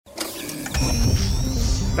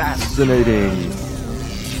fascinating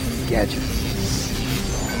gadgets,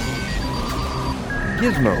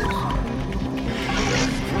 gizmos,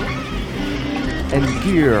 and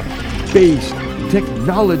gear-based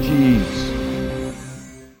technologies.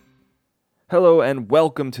 Hello and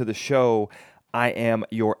welcome to the show. I am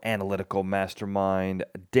your analytical mastermind,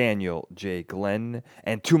 Daniel J. Glenn,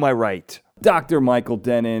 and to my right, Dr. Michael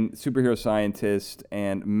Dennin, superhero scientist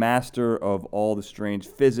and master of all the strange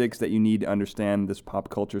physics that you need to understand this pop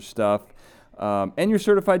culture stuff. And you're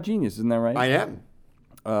certified genius, isn't that right? I am.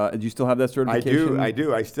 Do you still have that certification? I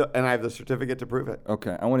do. I have the certificate to prove it.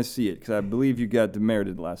 Okay, I want to see it because I believe you got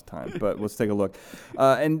demerited last time. But let's take a look.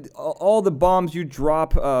 And all the bombs you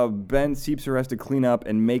drop, Ben Siepser has to clean up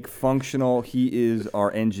and make functional. He is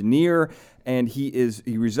our engineer. And he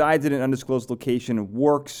resides in an undisclosed location,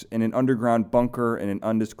 works in an underground bunker in an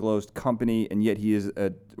undisclosed company, and yet he is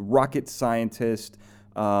a rocket scientist.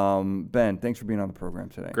 Ben, thanks for being on the program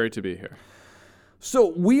today. Great to be here.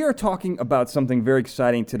 So we are talking about something very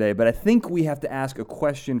exciting today, but I think we have to ask a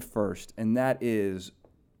question first, and that is,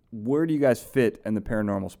 where do you guys fit in the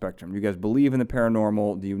paranormal spectrum? Do you guys believe in the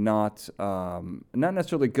paranormal? Do you not? Not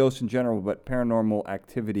necessarily ghosts in general, but paranormal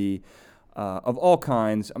activity of all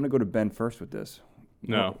kinds. I'm going to go to Ben first with this.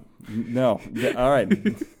 No. All right.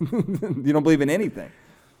 You don't believe in anything?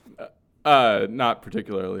 Not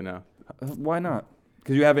particularly, no. Why not?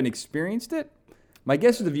 Because you haven't experienced it? My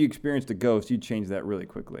guess is if you experienced a ghost, you'd change that really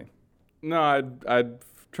quickly. No, I'd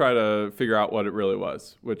try to figure out what it really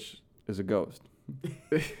was, which is a ghost.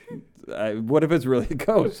 What if it's really a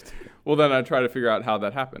ghost? Well, then I'd try to figure out how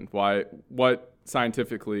that happened. What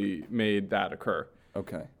scientifically made that occur?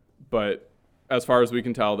 Okay. But as far as we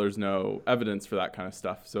can tell, there's no evidence for that kind of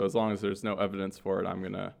stuff. So as long as there's no evidence for it, I'm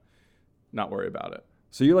going to not worry about it.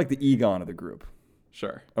 So you're like the Egon of the group.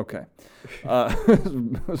 Sure. Okay. So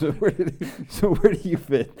where do you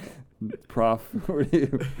fit, Prof? Where do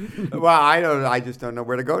you? Well, I don't. I just don't know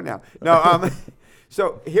where to go now. No.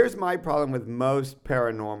 So here's my problem with most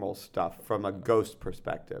paranormal stuff from a ghost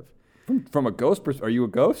perspective. From a ghost perspective, are you a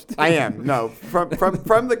ghost? I am. No, from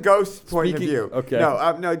the ghost point of view. Okay.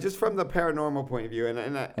 No, just from the paranormal point of view,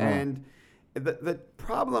 and the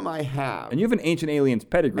problem I have. And you have an Ancient Aliens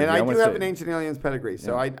pedigree. And I do have an Ancient Aliens pedigree,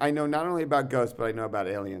 so yeah. I know not only about ghosts, but I know about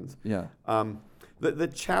aliens. Yeah.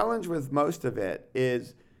 The challenge with most of it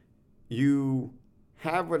is you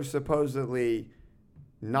have what are supposedly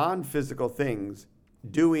non-physical things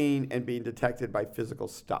doing and being detected by physical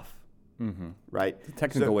stuff. Mm-hmm. Right? It's a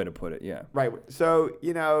technical way to put it, yeah. Right. So,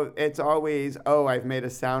 it's always, I've made a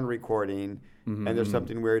sound recording and there's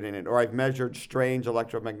something weird in it. Or I've measured strange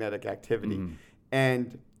electromagnetic activity. Mm-hmm.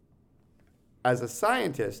 And as a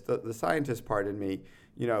scientist, the scientist part in me,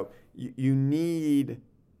 you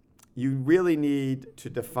really need to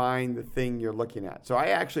define the thing you're looking at. So I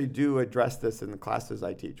actually do address this in the classes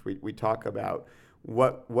I teach. We talk about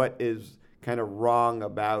what is kind of wrong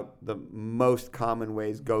about the most common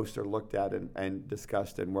ways ghosts are looked at and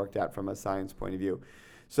discussed and worked at from a science point of view.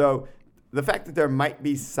 So the fact that there might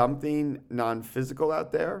be something non-physical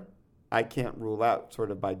out there, I can't rule out sort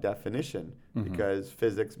of by definition because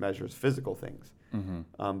physics measures physical things.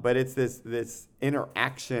 Mm-hmm. But it's this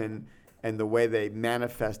interaction and the way they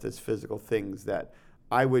manifest as physical things that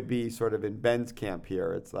I would be sort of in Ben's camp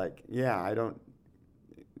here. It's like,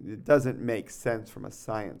 it doesn't make sense from a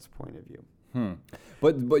science point of view.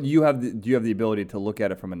 But do you have the ability to look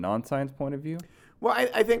at it from a non-science point of view? Well,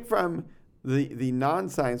 I think from the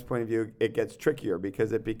non-science point of view, it gets trickier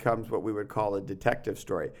because it becomes what we would call a detective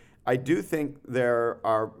story. I do think there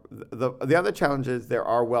are the other challenge is there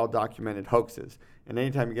are well-documented hoaxes, and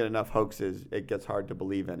anytime you get enough hoaxes, it gets hard to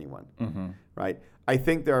believe anyone. Mm-hmm. Right? I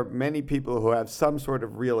think there are many people who have some sort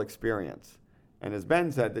of real experience. And as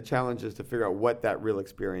Ben said, the challenge is to figure out what that real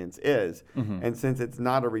experience is. Mm-hmm. And since it's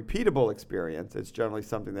not a repeatable experience, it's generally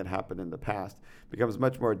something that happened in the past, it becomes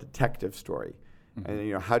much more a detective story. Mm-hmm.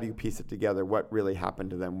 And how do you piece it together? What really happened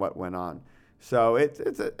to them? What went on? So it's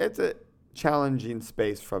a challenging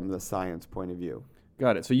space from the science point of view.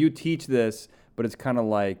 Got it. So you teach this, but it's kind of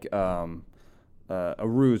like a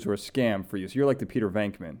ruse or a scam for you. So you're like the Peter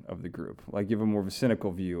Venkman of the group. Like you have a more of a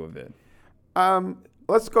cynical view of it.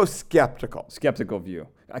 Let's go skeptical. Skeptical view.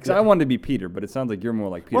 Because I wanted to be Peter, but it sounds like you're more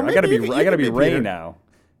like Peter. Well, I gotta be Ray Peter now,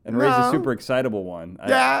 and Ray's a super excitable one.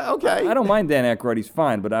 Okay. I don't mind Dan Aykroyd; he's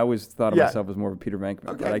fine, but I always thought of myself as more of a Peter Venkman.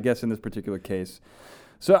 Okay. But I guess in this particular case,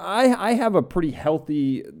 so I have a pretty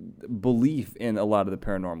healthy belief in a lot of the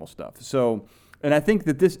paranormal stuff. So, and I think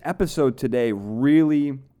that this episode today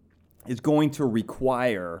really is going to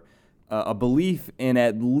require a belief in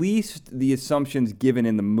at least the assumptions given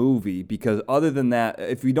in the movie, because other than that,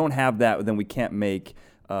 if we don't have that, then we can't make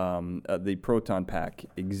the proton pack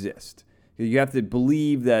exist. You have to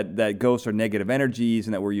believe that ghosts are negative energies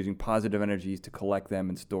and that we're using positive energies to collect them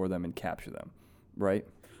and store them and capture them, right?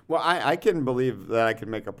 Well, I can believe that I can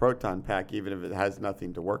make a proton pack even if it has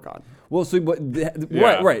nothing to work on. Well, so but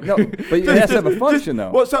Yeah. right. No, but it has to have a function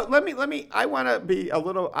though. Well, so let me. I want to be a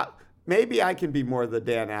little. Maybe I can be more the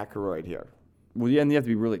Dan Aykroyd here. Well, yeah, and you have to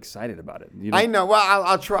be really excited about it. You I know. Well,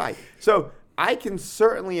 I'll try. So I can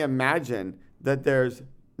certainly imagine that there's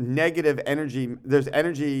negative energy. There's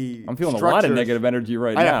energy. I'm feeling a lot of structures. negative energy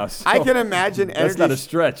right I know. now. So I can imagine that's energy. not a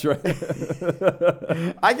stretch,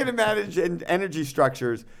 right? I can imagine energy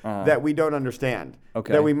structures that we don't understand.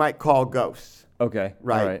 Okay. That we might call ghosts. Okay.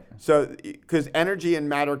 Right. All right. So, because energy and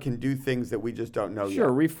matter can do things that we just don't know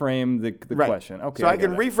Sure. yet. Reframe the Right. question. Okay. So I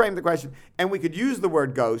can get it. reframe the question, and we could use the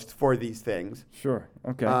word ghost for these things. Sure.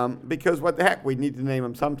 Okay. Because what the heck, we need to name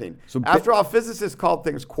them something. So After all, physicists call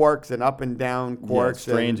things quarks and up and down quarks,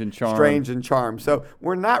 strange and charm. strange and charm. So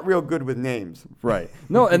we're not real good with names. Right.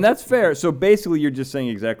 No, and that's fair. So basically, you're just saying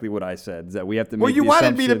exactly what I said, is that we have to make Well, you the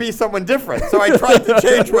wanted me to assumption- be someone different, so I tried to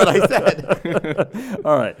change what I said.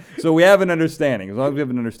 All right. So we have an understanding. As long as we have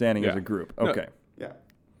an understanding as Yeah. a group. No. Okay. Yeah.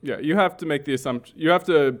 Yeah, you have to make the assumption. You have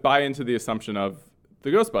to buy into the assumption of the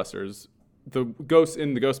Ghostbusters, the ghosts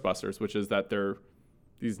in the Ghostbusters, which is that they're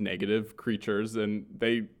these negative creatures, and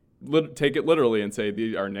they take it literally and say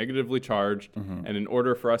they are negatively charged, and in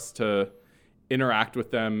order for us to interact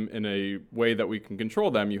with them in a way that we can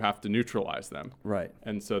control them, you have to neutralize them. Right.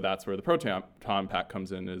 And so that's where the proton pack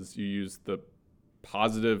comes in, is you use the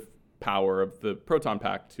positive power of the proton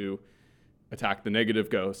pack to attack the negative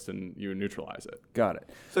ghost, and you neutralize it. Got it.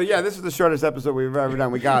 So yeah, this is the shortest episode we've ever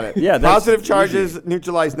done. We got it. Yeah, that's Positive charges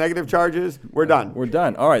neutralize negative charges. We're done. We're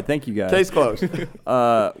done. All right. Thank you, guys. Case closed.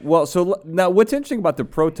 Well, so now what's interesting about the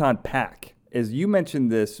proton pack is you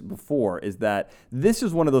mentioned this before, is that this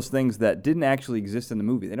is one of those things that didn't actually exist in the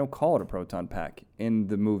movie. They don't call it a proton pack in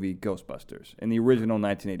the movie Ghostbusters, in the original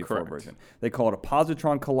 1984 Correct. version. They call it a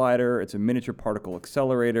positron collider. It's a miniature particle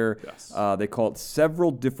accelerator. Yes. They call it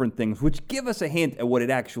several different things, which give us a hint at what it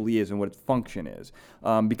actually is and what its function is.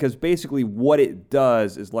 Because basically what it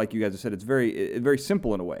does is, like you guys have said, it's very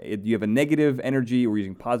simple in a way. You have a negative energy, we're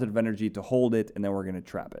using positive energy to hold it, and then we're going to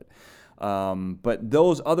trap it. But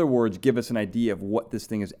those other words give us an idea of what this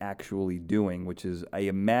thing is actually doing, which is, I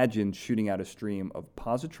imagine, shooting out a stream of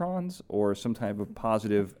positrons or some type of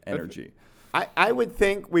positive energy. I would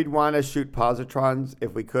think we'd want to shoot positrons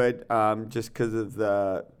if we could, just because of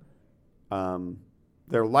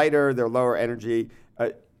they're lighter, they're lower energy.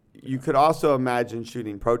 You could also imagine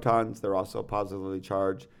shooting protons. They're also positively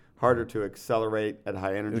charged, harder to accelerate at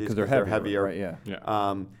high energies Because they're heavier. Right, yeah.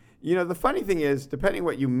 Yeah. The funny thing is, depending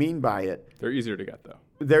what you mean by it, They're easier to get, though.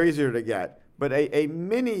 they're easier to get. But a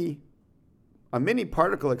mini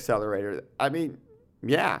particle accelerator, I mean,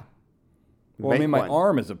 yeah. Well, I Make mean, my one.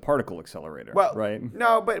 arm is a particle accelerator, Well, right?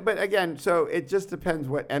 No, but again, so it just depends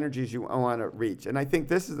what energies you want to reach. And I think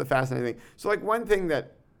this is the fascinating thing. So like one thing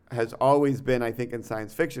that has always been, I think, in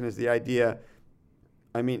science fiction is the idea,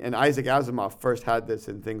 I mean, and Isaac Asimov first had this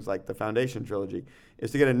in things like the Foundation trilogy,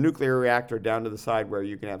 is to get a nuclear reactor down to the side where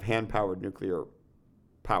you can have hand-powered nuclear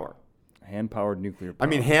power. Hand-powered nuclear power. I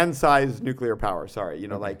mean, hand-sized nuclear power, sorry.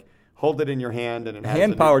 Like hold it in your hand and it has a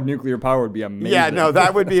hand-powered nuclear power would be amazing. Yeah, no,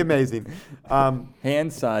 that would be amazing.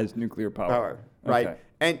 Hand-sized nuclear power. Right.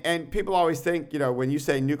 Okay. And people always think, when you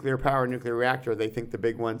say nuclear power, nuclear reactor, they think the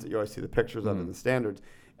big ones that you always see the pictures of in the standards.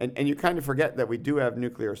 And you kind of forget that we do have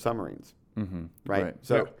nuclear submarines. Mm-hmm. Right?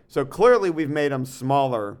 So clearly we've made them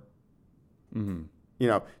smaller.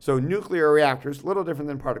 Mm-hmm. So nuclear reactors, a little different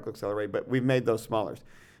than particle accelerator, but we've made those smaller.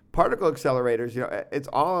 Particle accelerators, it's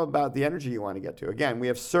all about the energy you want to get to. Again, we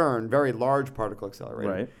have CERN, very large particle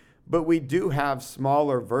accelerator. Right. But we do have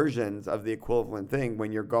smaller versions of the equivalent thing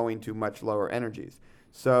when you're going to much lower energies.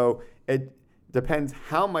 So it depends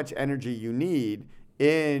how much energy you need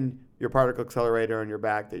in your particle accelerator on your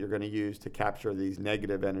back that you're going to use to capture these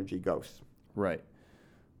negative energy ghosts. Right.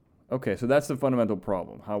 Okay, so that's the fundamental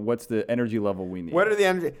problem. What's the energy level we need? What are the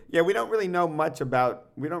energy? Yeah, we don't really know much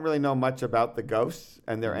about the ghosts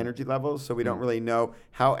and their energy levels, so we don't really know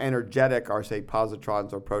how energetic our, say,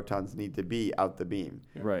 positrons or protons need to be out the beam.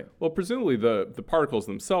 Right. Well, presumably the particles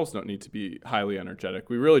themselves don't need to be highly energetic.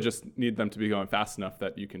 We really just need them to be going fast enough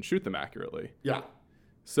that you can shoot them accurately. Yeah.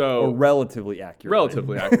 So Or relatively accurate.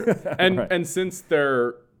 relatively accurate. And Right. and since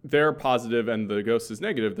they're positive and the ghost is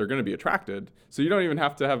negative, they're going to be attracted. So you don't even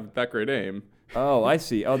have to have that great aim, Oh, I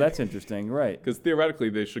see. Oh, that's interesting. Right. because theoretically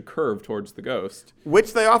they should curve towards the ghost,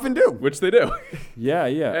 Which they often do. which they do. Yeah,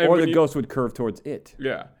 yeah. And Or when the you- ghost would curve towards it.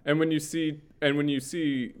 Yeah, and when you see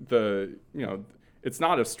the it's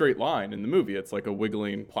not a straight line in the movie. It's like a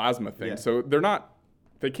wiggling plasma thing. Yeah. So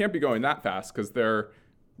they can't be going that fast because they're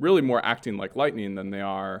really more acting like lightning than they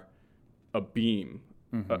are a beam,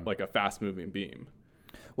 like a fast moving beam.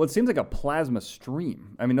 Well, it seems like a plasma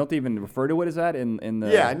stream. I mean, don't they even refer to it as that in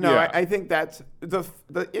the? Yeah, no, Yeah. I think that's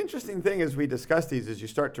the interesting thing as we discuss these is you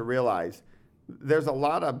start to realize there's a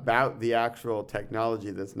lot about the actual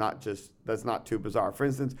technology that's not too bizarre. For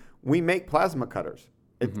instance, we make plasma cutters.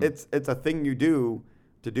 It's a thing you do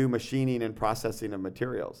to do machining and processing of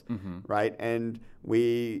materials, right? And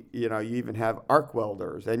you even have arc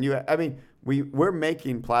welders, and we're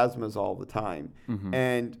making plasmas all the time.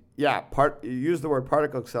 And yeah, you use the word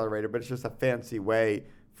particle accelerator, but it's just a fancy way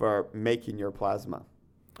for making your plasma,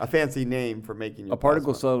 a fancy name for making your A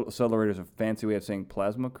particle plasma. accelerator is a fancy way of saying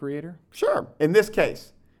plasma creator. Sure, in this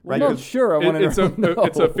case, right? No, 'Cause- sure. I want to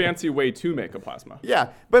It's a fancy way to make a plasma. Yeah,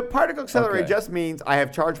 but particle accelerator Okay. just means I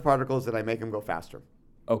have charged particles and I make them go faster,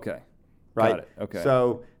 Okay. right? Got it. Okay.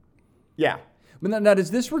 So, yeah. But now does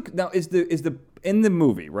this now is the in the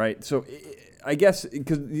movie, right? So I guess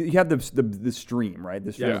because you have the stream, right?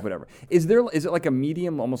 The stream Yeah. of whatever. Is it like a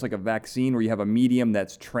medium, almost like a vaccine, where you have a medium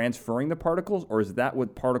that's transferring the particles, or is that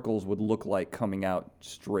what particles would look like coming out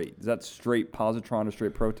straight? Is that straight positron or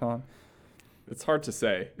straight proton? It's hard to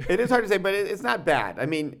say. It is hard to say, but it's not bad. I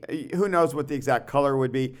mean, who knows what the exact color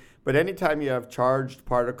would be? But anytime you have charged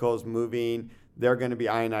particles moving, they're going to be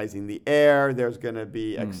ionizing the air. There's going to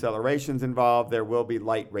be accelerations involved. There will be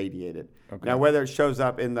light radiated. Okay. Now, whether it shows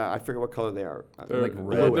up in the, I forget what color they are. Like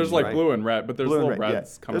There's like right? blue and red, but there's Blue and little red,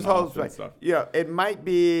 reds yeah. coming There's off holes, and right. stuff. Yeah, it might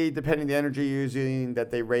be, depending the energy you're using, that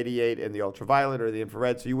they radiate in the ultraviolet or the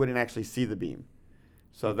infrared, so you wouldn't actually see the beam.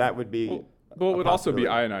 So that would be. But it would also be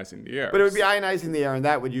possibility. ionizing the air. But it would be ionizing the air, and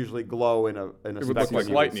that would usually glow in a It would look spectrum like you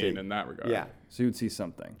would lightning see. in that regard. Yeah, So you would see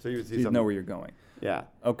something. So you would see You'd know something. where you're going. yeah.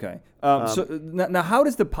 Okay. So now, how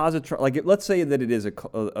does the positron? Like, let's say that it is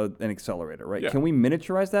an accelerator, right? Yeah. Can we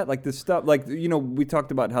miniaturize that? Like the stuff, like we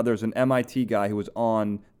talked about how there's an MIT guy who was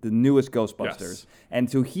on the newest Ghostbusters, Yes. and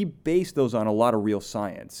so he based those on a lot of real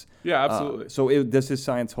science. Yeah, absolutely. So does his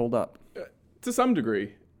science hold up? To some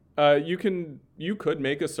degree, you could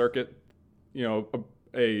make a circuit,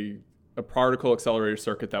 a particle accelerator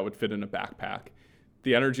circuit that would fit in a backpack.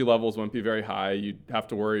 The energy levels wouldn't be very high. You'd have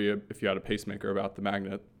to worry if you had a pacemaker about the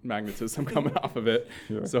magnetism coming off of it.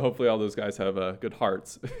 Sure. So hopefully all those guys have good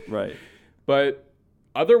hearts. Right. But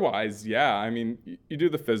otherwise, yeah, I mean, you do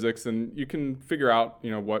the physics and you can figure out,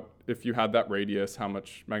 what if you had that radius, how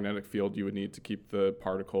much magnetic field you would need to keep the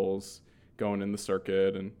particles going in the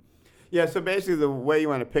circuit. And Yeah, so basically the way you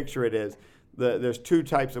want to picture it is there's two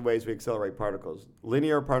types of ways we accelerate particles.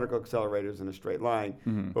 Linear particle accelerators in a straight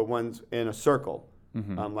line, but one's in a circle,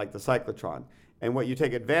 like the cyclotron. And what you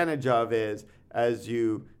take advantage of is as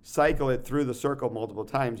you cycle it through the circle multiple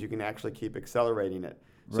times, you can actually keep accelerating it.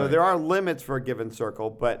 So Right. there are limits for a given circle,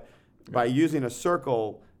 but by using a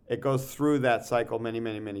circle, it goes through that cycle many,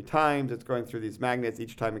 many, many times. It's going through these magnets.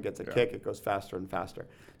 Each time it gets a kick, it goes faster and faster.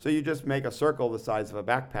 So you just make a circle the size of a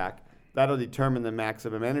backpack. That'll determine the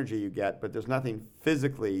maximum energy you get, but there's nothing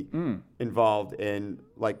physically involved in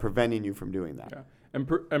like preventing you from doing that. yeah,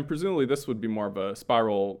 and presumably this would be more of a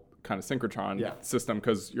spiral kind of synchrotron Yeah. system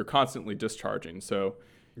because you're constantly discharging. So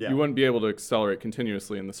Yeah. you wouldn't be able to accelerate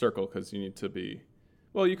continuously in the circle because you need to be,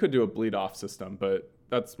 well, you could do a bleed off system, but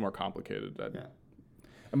that's more complicated. Yeah.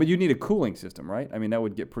 But you need a cooling system, right? I mean, that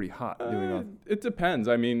would get pretty hot doing all. It depends.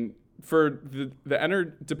 I mean, for the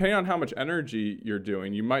energy, depending on how much energy you're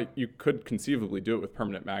doing, you could conceivably do it with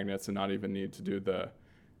permanent magnets and not even need to do the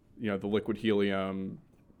liquid helium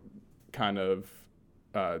kind of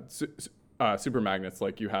super magnets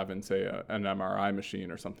like you have in say an MRI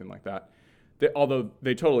machine or something like that. Although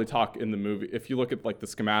they totally talk in the movie, if you look at like the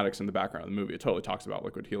schematics in the background of the movie, it totally talks about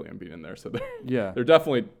liquid helium being in there. So they're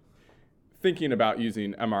definitely thinking about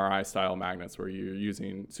using MRI style magnets where you're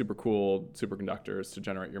using supercooled superconductors to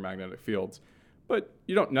generate your magnetic fields. But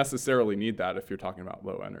you don't necessarily need that if you're talking about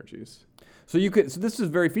low energies. So this is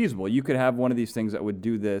very feasible. You could have one of these things that would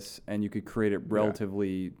do this, and you could create it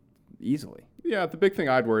relatively easily. Yeah, the big thing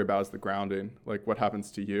I'd worry about is the grounding. Like what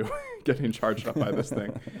happens to you getting charged up by this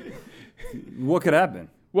thing. What could happen?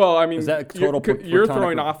 Well, I mean, Is that total you're protonic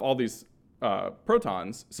throwing or- off all these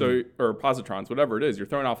protons, or positrons, whatever it is. You're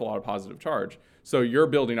throwing off a lot of positive charge. So you're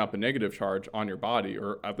building up a negative charge on your body,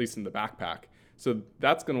 or at least in the backpack. So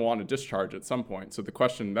that's going to want to discharge at some point. So the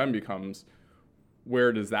question then becomes,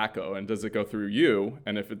 where does that go, and does it go through you?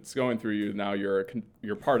 And if it's going through you, now you're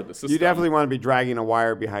part of the system. You definitely want to be dragging a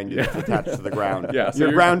wire behind you that's attached to the ground. Yeah, so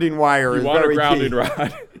your grounding wire is you want very a grounding key.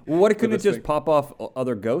 rod. Well, what couldn't it this just thing. pop off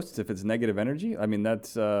other ghosts if it's negative energy? I mean,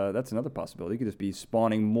 that's another possibility. You could just be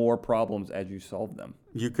spawning more problems as you solve them.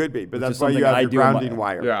 You could be, but Which that's is why you something have I your do in my- grounding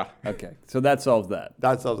wire. Yeah, Okay, so that solves that.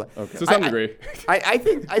 That's all. Okay. to some degree. I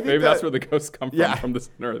think Maybe that's where the ghosts come Yeah. from the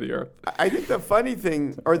center of the earth. I think the funny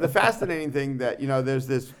thing, or the fascinating thing, that there's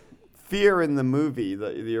this fear in the movie,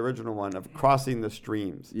 the original one, of crossing the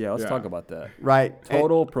streams, Yeah, let's Yeah. talk about that. right? And-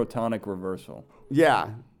 Total protonic reversal. yeah.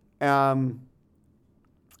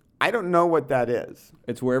 I don't know what that is.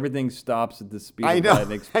 It's where everything stops at the speed I of know. light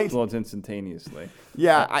and explodes instantaneously.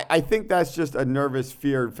 Yeah, I think that's just a nervous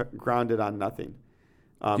fear grounded on nothing.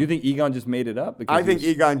 Do you think Egon just made it up? I think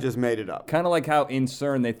Egon just made it up. kind of like how in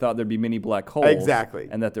CERN they thought there'd be mini black holes, Exactly.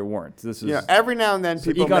 and that there weren't. This is Every now and then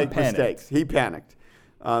people Egon make panicked. mistakes. He panicked.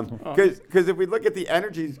 Because if we look at the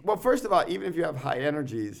energies, well, first of all, even if you have high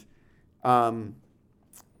energies,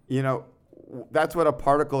 that's what a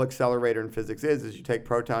particle accelerator in physics is you take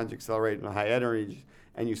protons, you accelerate in high energies,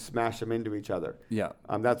 and you smash them into each other. yeah.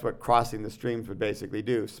 That's what crossing the streams would basically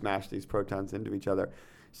do, smash these protons into each other.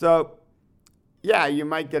 So, yeah, you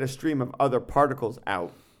might get a stream of other particles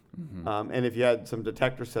out. And if you had some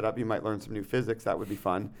detectors set up, you might learn some new physics. That would be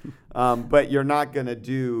fun. But you're not going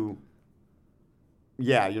to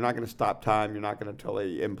you're not going to stop time. You're not going to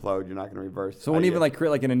totally implode. You're not going to reverse. So it wouldn't even create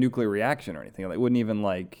like in a nuclear reaction or anything. Like, it wouldn't even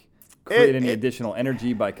create any additional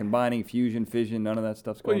energy by combining fusion, fission. None of that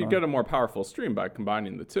stuff's Well, going you on. get a more powerful stream by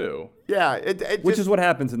combining the two. Yeah. Which is what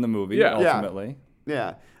happens in the movie Yeah. Yeah. ultimately.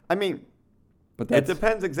 Yeah. I mean, But it that's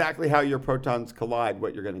depends exactly how your protons collide,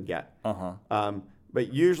 what you're going to get.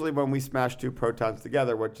 But usually when we smash two protons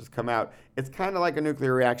together, what just come out, it's kind of like a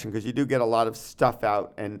nuclear reaction because you do get a lot of stuff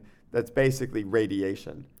out, and that's basically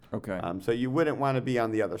radiation. okay. So you wouldn't want to be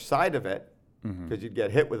on the other side of it because you'd get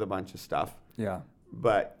hit with a bunch of stuff. Yeah.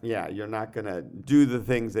 But yeah, you're not going to do the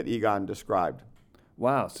things that Egon described.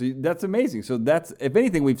 Wow. So that's amazing. So that's, if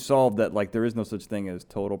anything, we've solved that. Like, there is no such thing as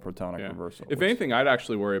total protonic Yeah. reversal. If anything, I'd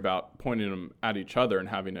actually worry about pointing them at each other and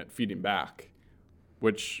having it feeding back,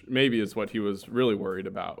 which maybe is what he was really worried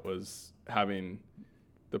about, was having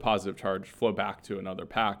the positive charge flow back to another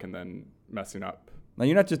pack and then messing up. Now,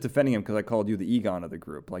 you're not just defending him because I called you the Egon of the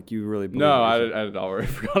group. Like, you really believe No, it. I had already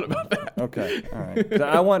forgotten about that. Okay. All right. So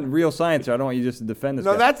I want real science here. I don't want you just to defend this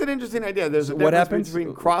No, guy. that's an interesting idea. There's a what difference happens-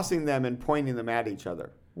 between crossing them and pointing them at each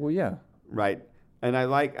other, Well, yeah. right? And I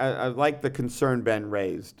like the concern Ben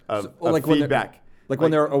raised of Well, like when they're- feedback.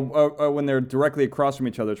 When they're directly across from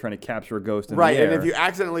each other trying to capture a ghost in Right, the air. and if you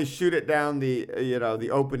accidentally shoot it down the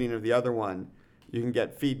opening of the other one, you can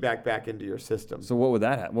get feedback back into your system. So what would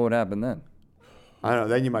that happen? What would happen then? I don't know.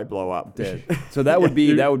 Then you might blow up. Dead. So that would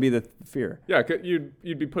be the fear. Yeah,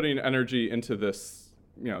 you'd be putting energy into this,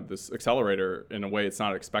 this accelerator in a way it's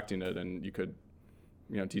not expecting it, and you could,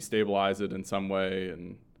 destabilize it in some way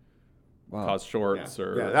and cause shorts,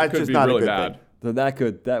 or Yeah, it that's could just be not a really good bad. thing. So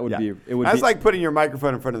that would Yeah. be it would That's be like putting your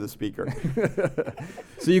microphone in front of the speaker.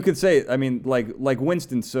 so you could say, I mean, like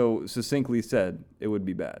Winston so succinctly said, it would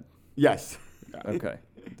be bad. Yes. Okay,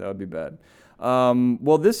 that would be bad.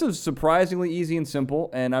 Well, this is surprisingly easy and simple,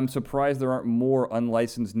 and I'm surprised there aren't more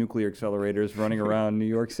unlicensed nuclear accelerators running around New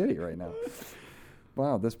York City right now.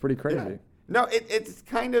 Wow, that's pretty crazy. No, it's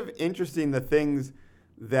kind of interesting, the things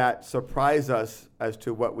that surprise us as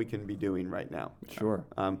to what we can be doing right now. Sure.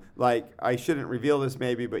 Like, I shouldn't reveal this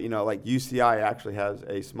maybe, but like UCI actually has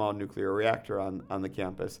a small nuclear reactor on the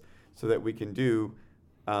campus so that we can do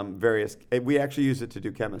we actually use it to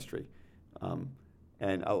do chemistry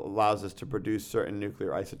and allows us to produce certain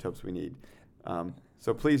nuclear isotopes we need.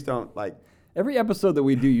 So please don't Every episode that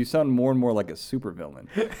we do, you sound more and more like a supervillain.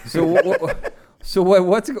 So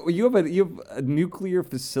what's you have a nuclear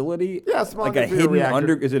facility? Yeah, small like a nuclear hidden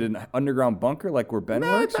reactor. Is it an underground bunker like where Ben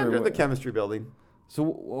No, works? it's under or the chemistry building.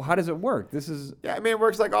 So how does it work? This is Yeah, I mean, it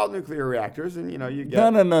works like all nuclear reactors, and you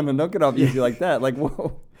get no, don't get off easy like that. Like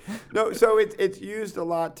whoa. No, so it's used a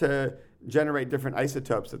lot to generate different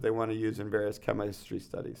isotopes that they want to use in various chemistry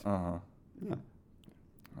studies. Uh-huh. Yeah.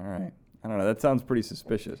 All right. I don't know. That sounds pretty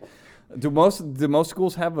suspicious. Do most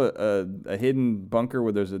schools have a hidden bunker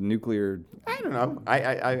where there's a nuclear? I don't know.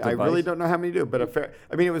 I really don't know how many do, but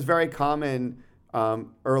it was very common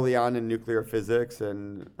early on in nuclear physics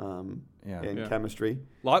and chemistry.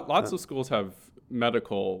 Lots of schools have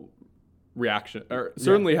medical reaction, or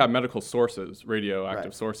certainly have medical sources,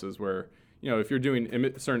 radioactive sources, where if you're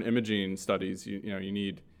doing certain imaging studies, you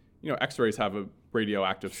need X-rays have a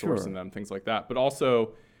radioactive source in them, things like that. But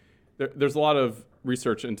also, there's a lot of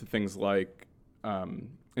research into things like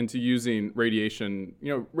into using radiation,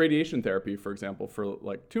 radiation therapy, for example, for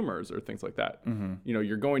like tumors or things like that.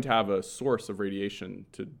 You're going to have a source of radiation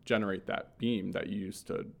to generate that beam that you use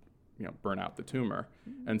to, burn out the tumor.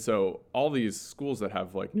 And so all these schools that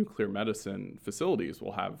have like nuclear medicine facilities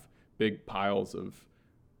will have big piles of,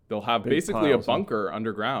 they'll have basically a bunker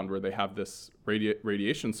underground where they have this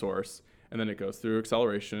radiation source, and then it goes through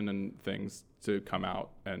acceleration and things to come out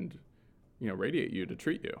and radiate you to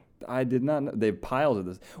treat you. I did not know. They have piles of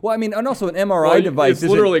this. Well, I mean, and also an MRI device.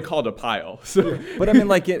 It's literally called a pile. So. But I mean,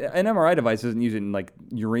 like an MRI device isn't using like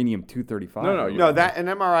uranium-235. No, that an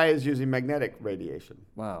MRI is using magnetic radiation.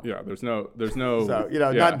 Wow. Yeah, there's no. So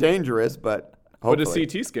not dangerous, but hopefully.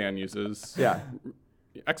 But a CT scan uses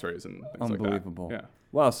X-rays and things Unbelievable. like that. Yeah.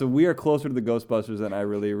 Wow, so we are closer to the Ghostbusters than I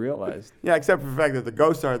really realized. Yeah, except for the fact that the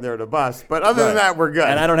ghosts aren't there to bust. But other than that, we're good.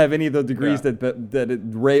 And I don't have any of the degrees that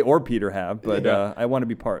Ray or Peter have, but I want to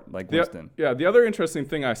be part, like Winston. Yeah, the other interesting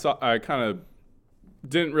thing I kind of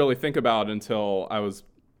didn't really think about until I was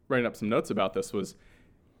writing up some notes about this was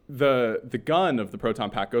the gun of the proton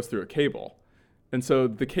pack goes through a cable. And so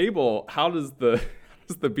the cable, how does the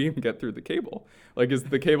beam get through the cable? Like, is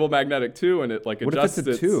the cable magnetic too, and it like adjusts? What if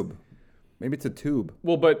it's a tube? Maybe it's a tube.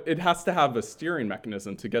 Well, but it has to have a steering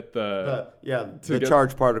mechanism to get the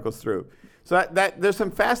charged particles through. So that there's some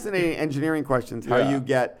fascinating engineering questions how you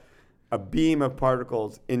get a beam of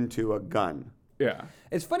particles into a gun. Yeah.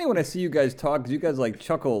 It's funny when I see you guys talk, because you guys like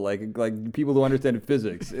chuckle like people who understand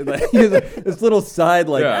physics. Like, this little side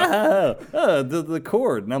the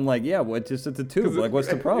cord, and I'm like, it's a tube. Like, what's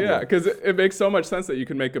the problem? Yeah, because it makes so much sense that you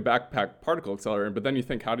can make a backpack particle accelerator, but then you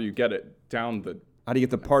think, how do you get it down the? How do you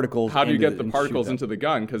get the particles? How do you get the particles into the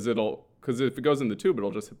gun? Because if it goes in the tube,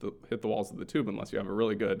 it'll just hit the walls of the tube unless you have a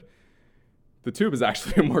really good. The tube is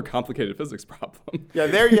actually a more complicated physics problem. Yeah,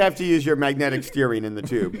 there you have to use your magnetic steering in the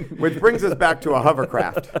tube, which brings us back to a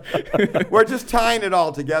hovercraft. We're just tying it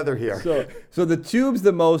all together here. So the tube's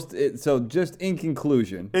the most. So just in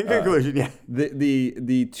conclusion.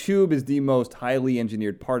 The tube is the most highly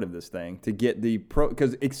engineered part of this thing to get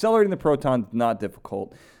because accelerating the protons is not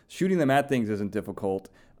difficult. Shooting them at things isn't difficult.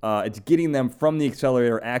 It's getting them from the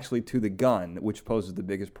accelerator actually to the gun, which poses the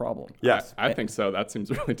biggest problem. Yes, I think so. That seems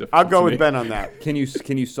really difficult. I'll go with Ben on that. Can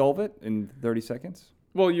you solve it in 30 seconds?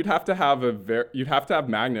 Well, you'd have to have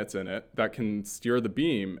magnets in it that can steer the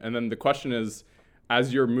beam, and then the question is,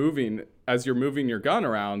 as you're moving your gun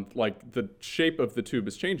around, like the shape of the tube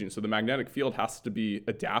is changing, so the magnetic field has to be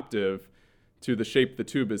adaptive to the shape the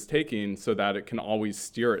tube is taking, so that it can always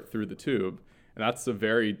steer it through the tube. And that's a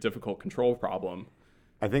very difficult control problem.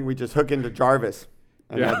 I think we just hook into Jarvis.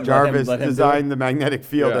 And let Jarvis design the magnetic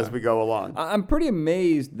field as we go along. I'm pretty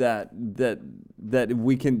amazed that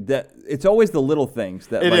we can. That it's always the little things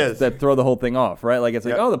that throw the whole thing off, right? Like it's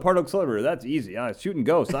like, the particle accelerator, that's easy. Shooting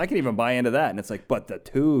ghosts, I can even buy into that. And it's like, but the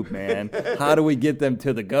tube, man, how do we get them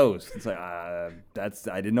to the ghost? It's like I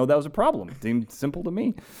didn't know that was a problem. It seemed simple to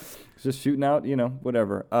me. Just shooting out,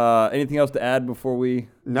 whatever. Anything else to add before we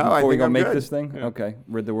go make this thing? Yeah. Okay,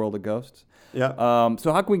 rid the world of ghosts. Yeah.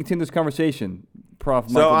 So how can we continue this conversation, Prof.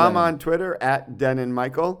 Michael Denon? I'm on Twitter at Denon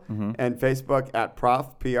Michael and Facebook at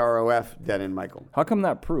Prof. Prof. Denon Michael. How come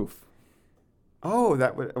not proof? Oh,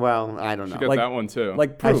 that would. Well, I don't know. You should get that one too.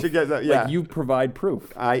 Like proof. I should get that. Yeah. Like you provide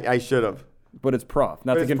proof. I should have. But it's Prof.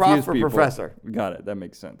 Not but to it's confuse Prof for people. Professor. Got it. That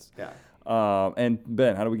makes sense. Yeah. And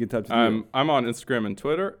Ben, how do we get in touch with you? I'm on Instagram and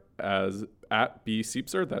Twitter as at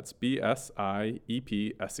bsiepser. That's BSIEPSER.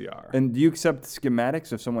 And do you accept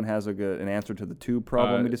schematics if someone has an answer to the tube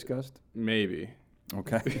problem we discussed? Maybe.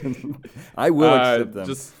 Okay. I will accept them.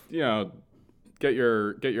 Just get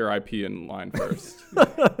your IP in line first.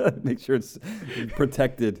 Make sure it's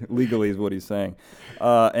protected legally is what he's saying.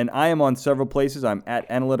 And I am on several places. I'm at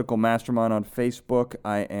Analytical Mastermind on Facebook.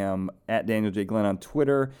 I am at Daniel J. Glenn on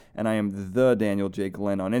Twitter. And I am the Daniel J.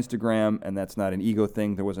 Glenn on Instagram. And that's not an ego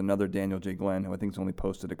thing. There was another Daniel J. Glenn who I think's only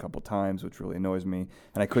posted a couple times, which really annoys me.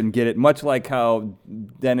 And I couldn't get it, much like how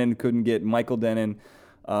Denon couldn't get Michael Denon.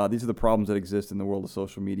 These are the problems that exist in the world of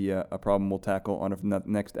social media, a problem we'll tackle on a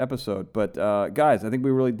next episode. But guys, I think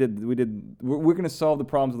we're going to solve the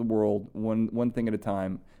problems of the world one thing at a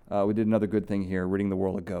time. We did another good thing here, ridding the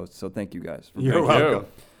world of ghosts. So thank you guys. You're welcome.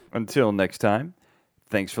 Until next time,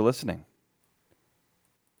 thanks for listening.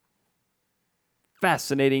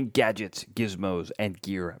 Fascinating Gadgets, Gizmos, and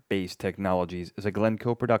Gear-Based Technologies is a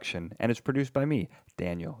Glencoe production and is produced by me,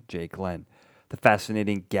 Daniel J. Glenn. The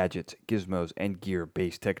fascinating gadgets, gizmos, and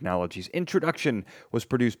gear-based technologies introduction was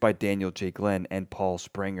produced by Daniel J. Glenn and Paul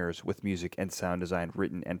Springers, with music and sound design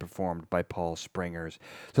written and performed by Paul Springers.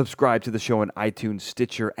 Subscribe to the show on iTunes,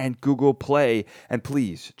 Stitcher, and Google Play, and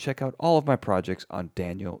please check out all of my projects on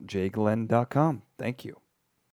danieljglenn.com. Thank you.